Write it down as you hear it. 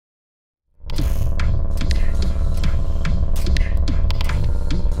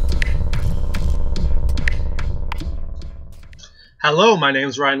Hello, my name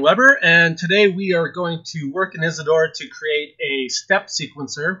is Ryan Weber, and today we are going to work in Isadora to create a step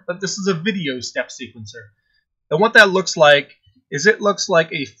sequencer, but this is a video step sequencer. And what that looks like is it looks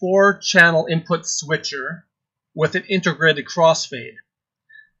like a 4-channel input switcher with an integrated crossfade.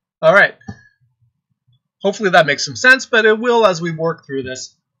 Alright, hopefully that makes some sense, but it will as we work through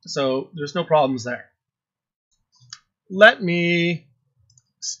this, so there's no problems there. Let me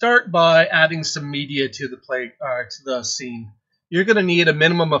start by adding some media to the scene. You're going to need a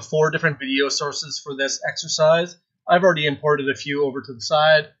minimum of 4 different video sources for this exercise. I've already imported a few over to the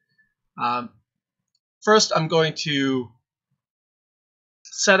side. First, I'm going to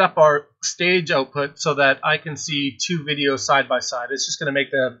set up our stage output so that I can see 2 videos side by side. It's just going to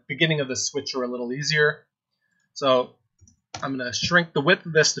make the beginning of the switcher a little easier. So I'm going to shrink the width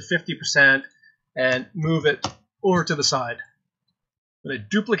of this to 50% and move it over to the side. I'm going to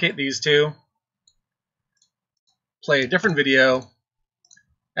duplicate these two, play a different video,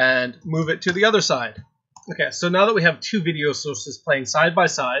 and move it to the other side. Okay, so now that we have 2 video sources playing side by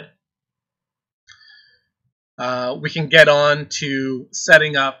side, we can get on to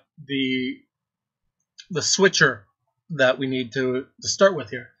setting up the switcher that we need to start with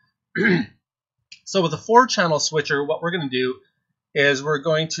here. So with a 4-channel switcher, what we're going to do is we're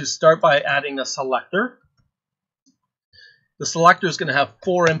going to start by adding a selector. The selector is going to have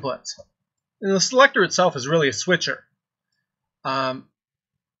 4 inputs. And the selector itself is really a switcher.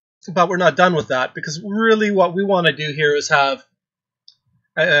 But we're not done with that, because really what we want to do here is have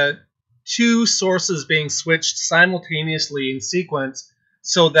 2 sources being switched simultaneously in sequence,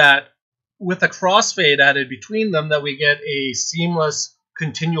 so that with a crossfade added between them, that we get a seamless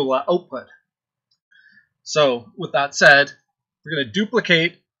continual output. So with that said, we're going to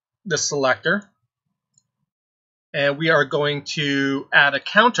duplicate the selector, and we are going to add a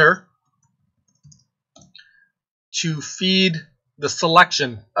counter to feed the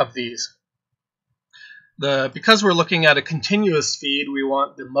selection of these. Because we're looking at a continuous feed, we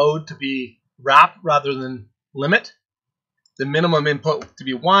want the mode to be wrap rather than limit, the minimum input to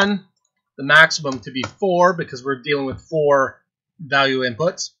be 1, the maximum to be 4 because we're dealing with 4 value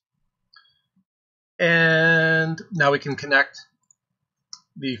inputs. And now we can connect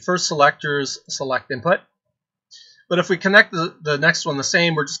the first selector's select input. But if we connect the next one the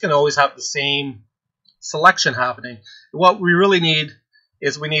same, we're just going to always have the same selection happening. What we really need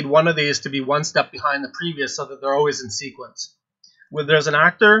is we need one of these to be 1 step behind the previous so that they're always in sequence. There's an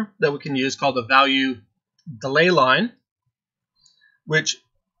actor that we can use called the value delay line, which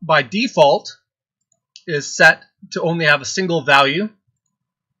by default is set to only have a single value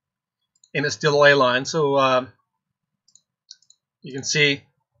in its delay line. So you can see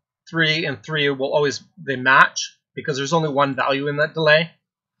 3 and 3 will always match because there's only 1 value in that delay.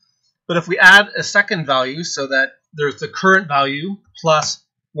 But if we add a second value so that there's the current value plus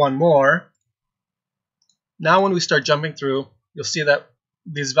 1 more, now when we start jumping through, you'll see that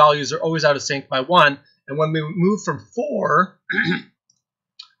these values are always out of sync by 1. And when we move from 4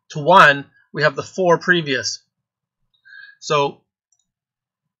 to 1, we have the 4 previous. So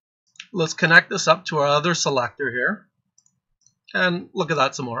let's connect this up to our other selector here. And look at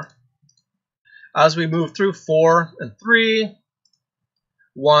that some more. As we move through 4 and 3,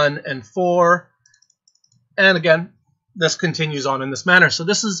 1 and 4, and again, this continues on in this manner. So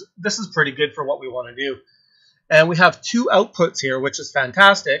this is pretty good for what we want to do. And we have 2 outputs here, which is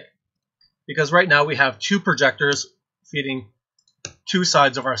fantastic, because right now we have 2 projectors feeding 2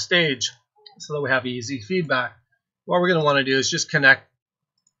 sides of our stage, so that we have easy feedback. What we're going to want to do is just connect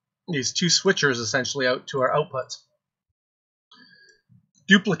these 2 switchers essentially out to our outputs.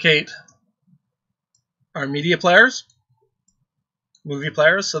 Duplicate our media players, movie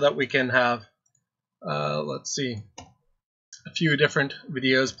players, so that we can have, let's see, a few different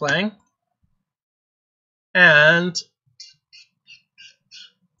videos playing. And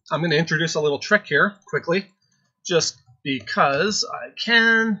I'm going to introduce a little trick here quickly, just because I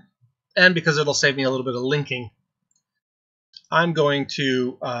can, and because it'll save me a little bit of linking. I'm going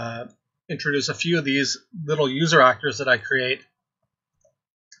to introduce a few of these little user actors that I create.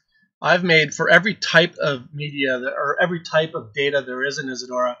 I've made for every type of media or every type of data there is in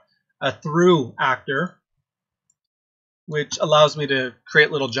Isadora a thru actor, which allows me to create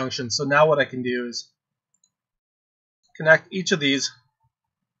little junctions. So now what I can do is connect each of these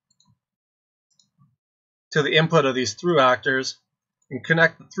to the input of these thru actors and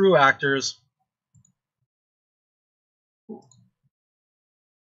connect the thru actors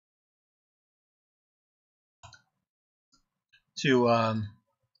to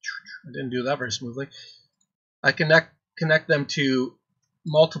I didn't do that very smoothly. I connect them to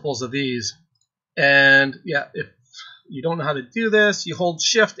multiples of these, and yeah, if you don't know how to do this, you hold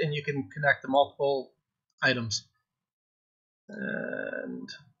shift and you can connect the multiple items. And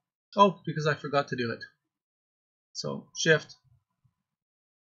oh, because I forgot to do it. So shift,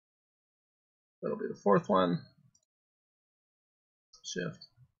 that'll be the fourth one. Shift,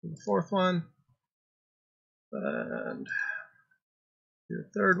 the fourth one. And do the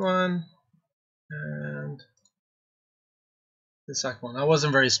third one. And the second one. I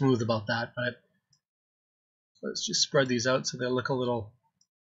wasn't very smooth about that, but let's just spread these out so they look a little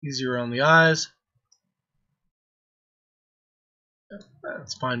easier on the eyes.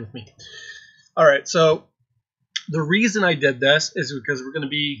 That's fine with me. Alright, so the reason I did this is because we're going to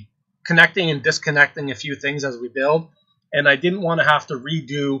be connecting and disconnecting a few things as we build, and I didn't want to have to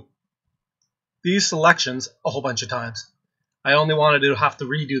redo these selections a whole bunch of times. I only wanted to have to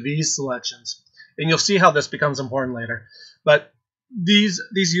redo these selections, and you'll see how this becomes important later. But these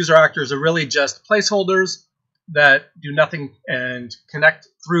user actors are really just placeholders that do nothing and connect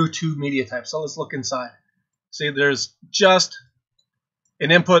through two media types. So let's look inside. See, there's just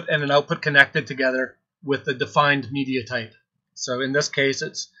an input and an output connected together with the defined media type. So in this case,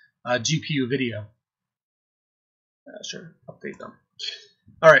 it's GPU video. Sure, update them.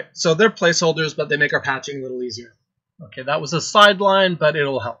 All right, so they're placeholders, but they make our patching a little easier. Okay, that was a sideline, but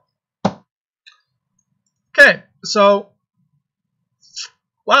it'll help. Okay, so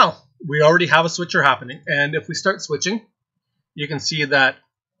wow, we already have a switcher happening. And if we start switching, you can see that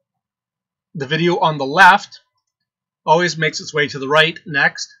the video on the left always makes its way to the right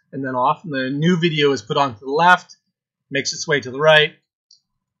next and then off. And the new video is put onto the left, makes its way to the right.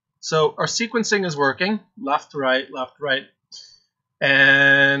 So our sequencing is working, left to right,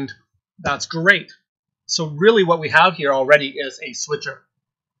 and that's great. So really what we have here already is a switcher.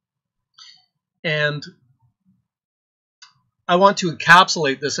 And I want to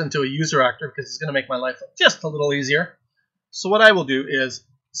encapsulate this into a user actor because it's going to make my life just a little easier. So what I will do is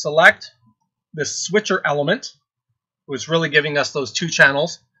select this switcher element, which is really giving us those two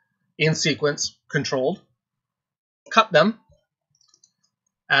channels in sequence controlled, cut them,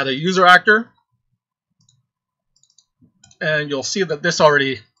 add a user actor, and you'll see that this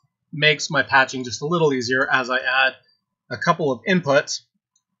already makes my patching just a little easier as I add a couple of inputs.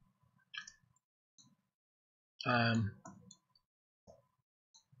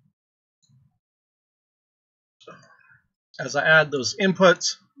 As I add those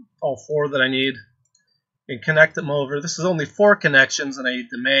inputs, all four that I need, and connect them over. This is only 4 connections that I need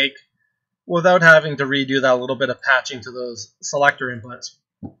to make without having to redo that little bit of patching to those selector inputs.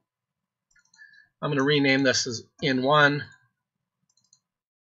 I'm going to rename this as in 1,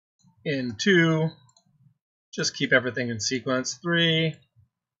 in 2, just keep everything in sequence, 3,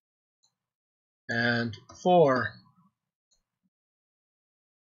 and 4.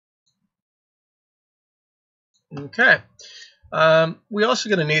 Okay. We also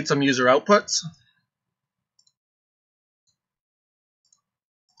going to need some user outputs.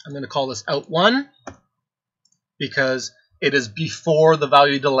 I'm going to call this out 1 because it is before the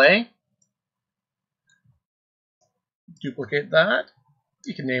value delay. Duplicate that.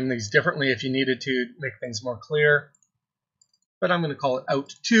 You can name these differently if you needed to make things more clear. But I'm going to call it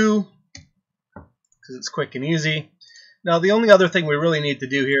out 2 because it's quick and easy. Now the only other thing we really need to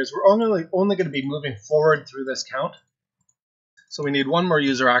do here is we're only going to be moving forward through this count. So we need one more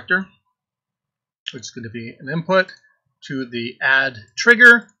user actor, which is going to be an input to the add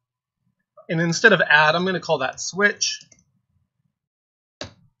trigger. And instead of add, I'm going to call that switch.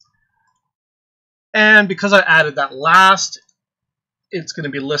 And because I added that last, it's going to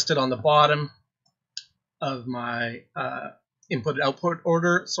be listed on the bottom of my input and output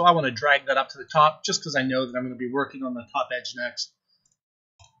order. So I want to drag that up to the top just because I know that I'm going to be working on the top edge next.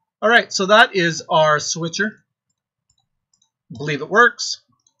 All right, so that is our switcher. I believe it works.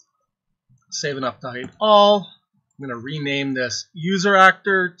 Save and update all. I'm going to rename this user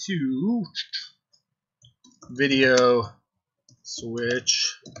actor to video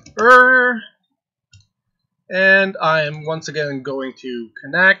switcher. And I am once again going to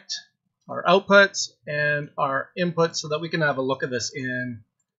connect our outputs and our inputs so that we can have a look at this in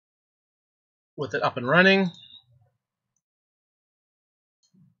with it up and running.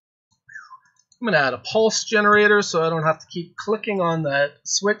 I'm going to add a pulse generator so I don't have to keep clicking on that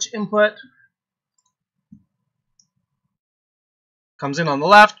switch input. Comes in on the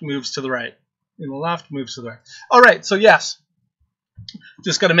left, moves to the right. In the left, moves to the right. All right, so yes,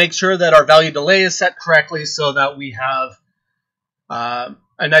 just got to make sure that our value delay is set correctly so that we have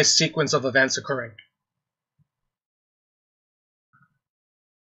a nice sequence of events occurring.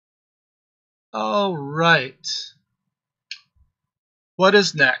 All right. What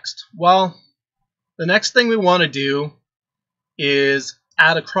is next? Well, the next thing we want to do is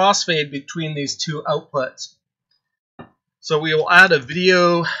add a crossfade between these two outputs. So we will add a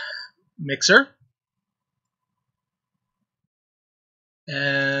video mixer,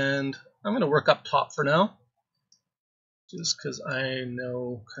 and I'm going to work up top for now, just because I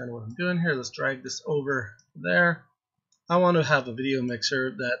know kind of what I'm doing here. Let's drag this over there. I want to have a video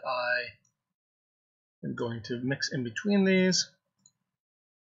mixer that I am going to mix in between these.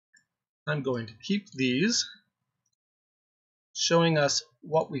 I'm going to keep these showing us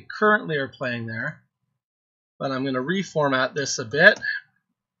what we currently are playing there, but I'm going to reformat this a bit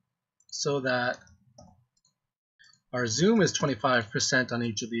so that our zoom is 25% on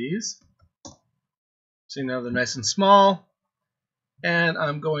each of these. So now they're nice and small, and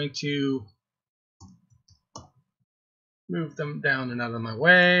I'm going to move them down and out of my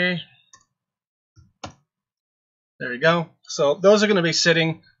way. There we go. So those are going to be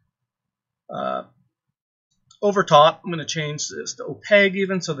sitting over top. I'm going to change this to opaque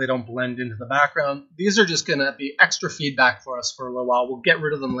even so they don't blend into the background. These are just going to be extra feedback for us for a little while. We'll get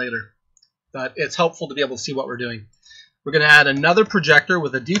rid of them later, but it's helpful to be able to see what we're doing. We're going to add another projector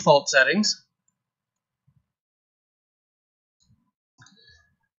with the default settings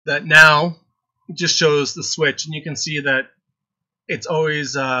that now just shows the switch, and you can see that it's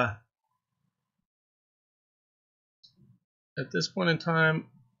always at this point in time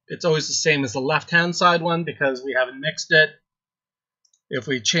it's always the same as the left hand side one because we haven't mixed it. If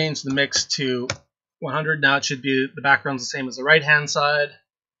we change the mix to 100, now it should be the background's the same as the right hand side.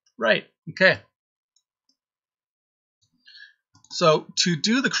 Right, okay. So to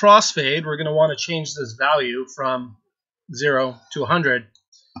do the crossfade, we're going to want to change this value from 0 to 100,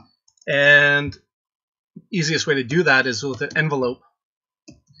 and easiest way to do that is with an envelope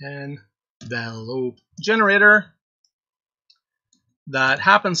generator that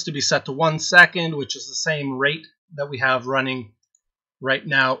happens to be set to 1 second, which is the same rate that we have running right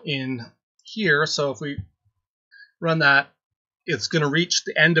now in here. So if we run that, it's going to reach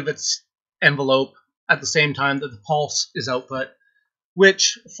the end of its envelope at the same time that the pulse is output,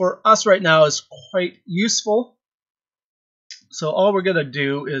 which for us right now is quite useful. So all we're going to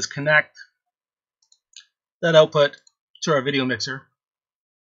do is connect that output to our video mixer.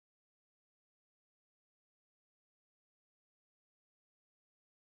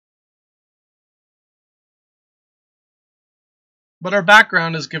 But our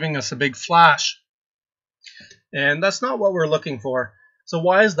background is giving us a big flash, and that's not what we're looking for. So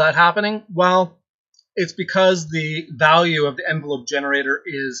why is that happening? Well, it's because the value of the envelope generator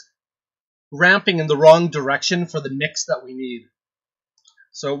is ramping in the wrong direction for the mix that we need.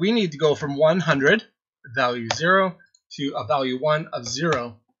 So we need to go from 100, value 0, to a value 1 of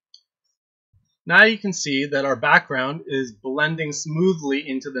 0. Now you can see that our background is blending smoothly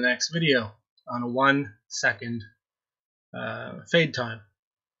into the next video on a 1 second fade time.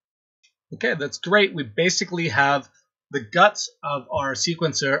 Okay, that's great. We basically have the guts of our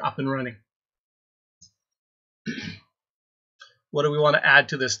sequencer up and running. What do we want to add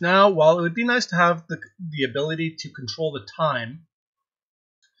to this now? Well, it would be nice to have the ability to control the time.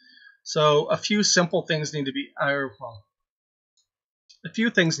 So a few simple things need to be, a few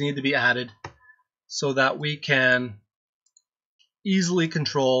things need to be added so that we can easily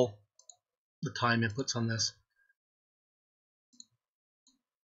control the time inputs on this.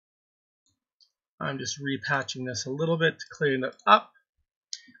 I'm just repatching this a little bit to clean it up.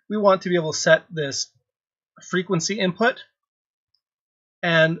 We want to be able to set this frequency input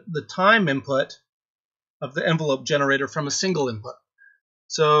and the time input of the envelope generator from a single input.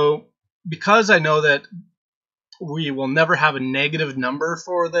 So because I know that we will never have a negative number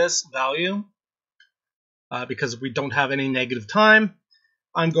for this value, because we don't have any negative time,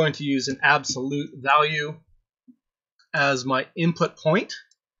 I'm going to use an absolute value as my input point.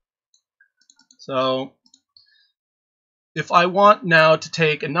 So if I want now to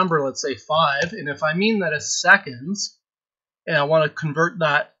take a number, let's say 5, and if I mean that as seconds, and I want to convert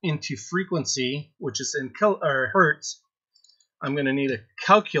that into frequency, which is in hertz, I'm going to need a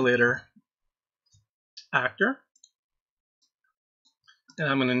calculator actor, and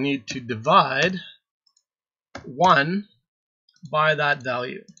I'm going to need to divide 1 by that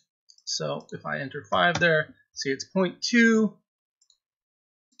value. So if I enter 5 there, see it's 0.2.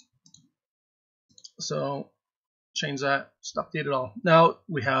 So change that, just update it all. Now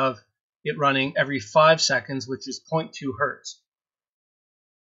we have it running every 5 seconds, which is 0.2 hertz.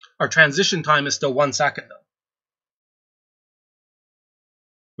 Our transition time is still 1 second though.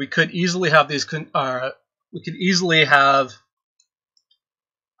 We could easily have these. We could easily have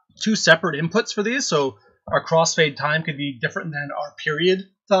 2 separate inputs for these. So our crossfade time could be different than our period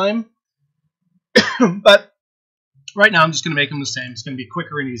time. But Right now I'm just going to make them the same. It's going to be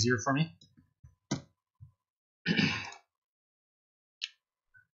quicker and easier for me.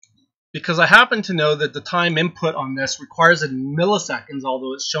 Because I happen to know that the time input on this requires it in milliseconds,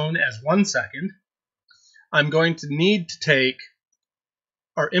 although it's shown as 1 second, I'm going to need to take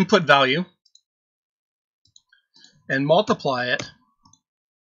our input value and multiply it.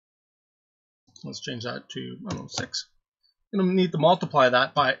 Let's change that to, I don't know, 6. I'm going to need to multiply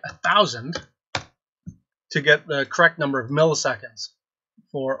that by 1,000 to get the correct number of milliseconds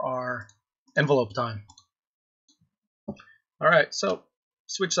for our envelope time. All right, so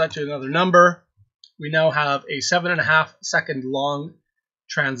switch that to another number. We now have a 7.5 second long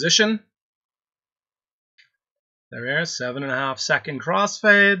transition. There we are, 7.5 second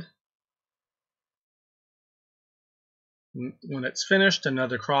crossfade. When it's finished,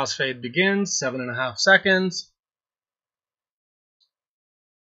 another crossfade begins, 7.5 seconds.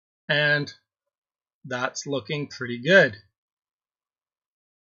 And that's looking pretty good.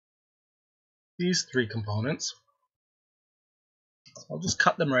 These 3 components. I'll just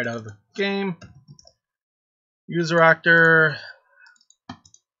cut them right out of the game. User actor.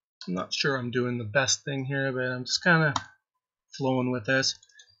 I'm not sure I'm doing the best thing here, but I'm just kind of flowing with this.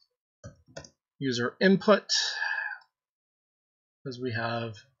 User input, because we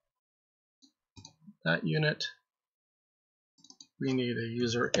have that unit. We need a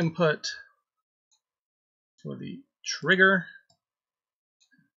user input for the trigger,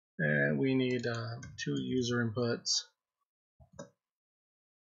 and we need 2 user inputs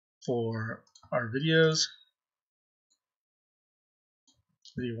for our videos.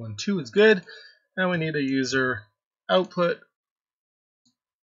 Video 1, 2 is good, and we need a user output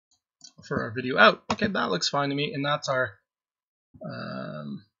for our video out. Okay, that looks fine to me, and that's our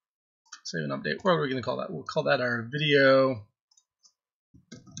save and update. What are we going to call that? We'll call that our video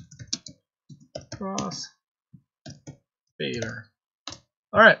crossfader.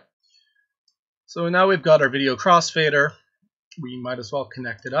 All right, so now we've got our video crossfader. We might as well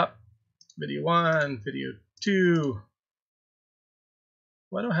connect it up. Video 1, video 2.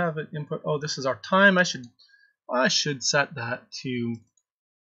 Why do I have an input? Oh, this is our time. I should set that to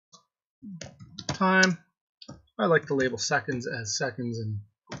time. I like to label seconds as seconds and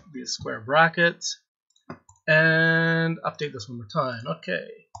these square brackets. And update this one more time. Okay,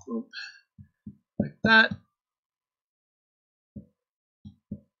 like that.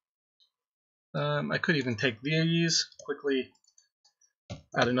 I could even take these quickly,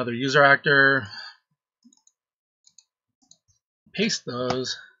 add another user actor, paste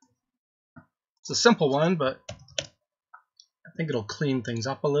those. It's a simple one, but I think it'll clean things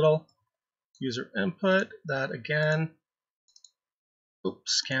up a little. User input, that again.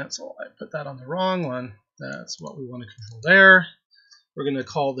 Oops, cancel. I put that on the wrong one. That's what we want to control there. We're going to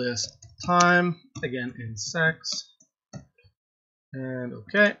call this time, again in secs. And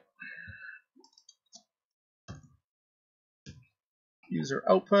okay. User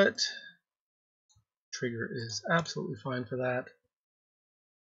output. Trigger is absolutely fine for that.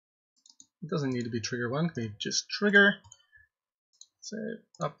 It doesn't need to be trigger 1, it can be just trigger. Save,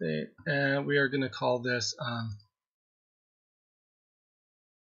 update, and we are going to call this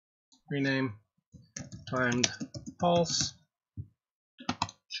rename timed pulse.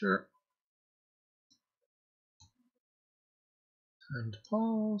 Sure. Timed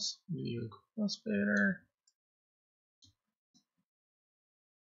pulse, video crossfader.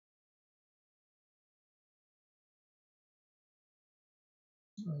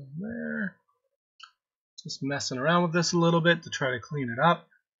 There. Just messing around with this a little bit to try to clean it up.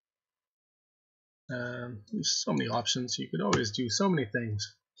 There's so many options. You could always do so many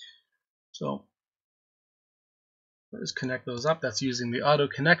things. So let's connect those up. That's using the auto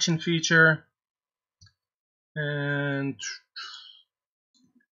connection feature. And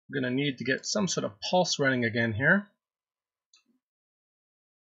we're going to need to get some sort of pulse running again here.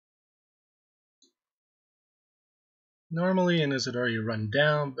 Normally in Isadora you run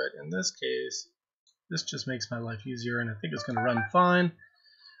down, but in this case, this just makes my life easier, and I think it's going to run fine.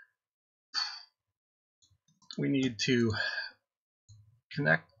 We need to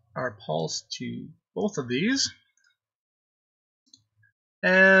connect our pulse to both of these.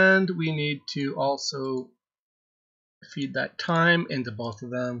 And we need to also feed that time into both of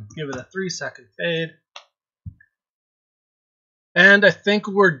them. Give it a 3-second fade. And I think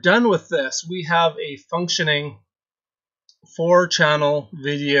we're done with this. We have a functioning 4-channel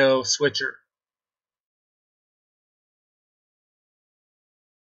video switcher.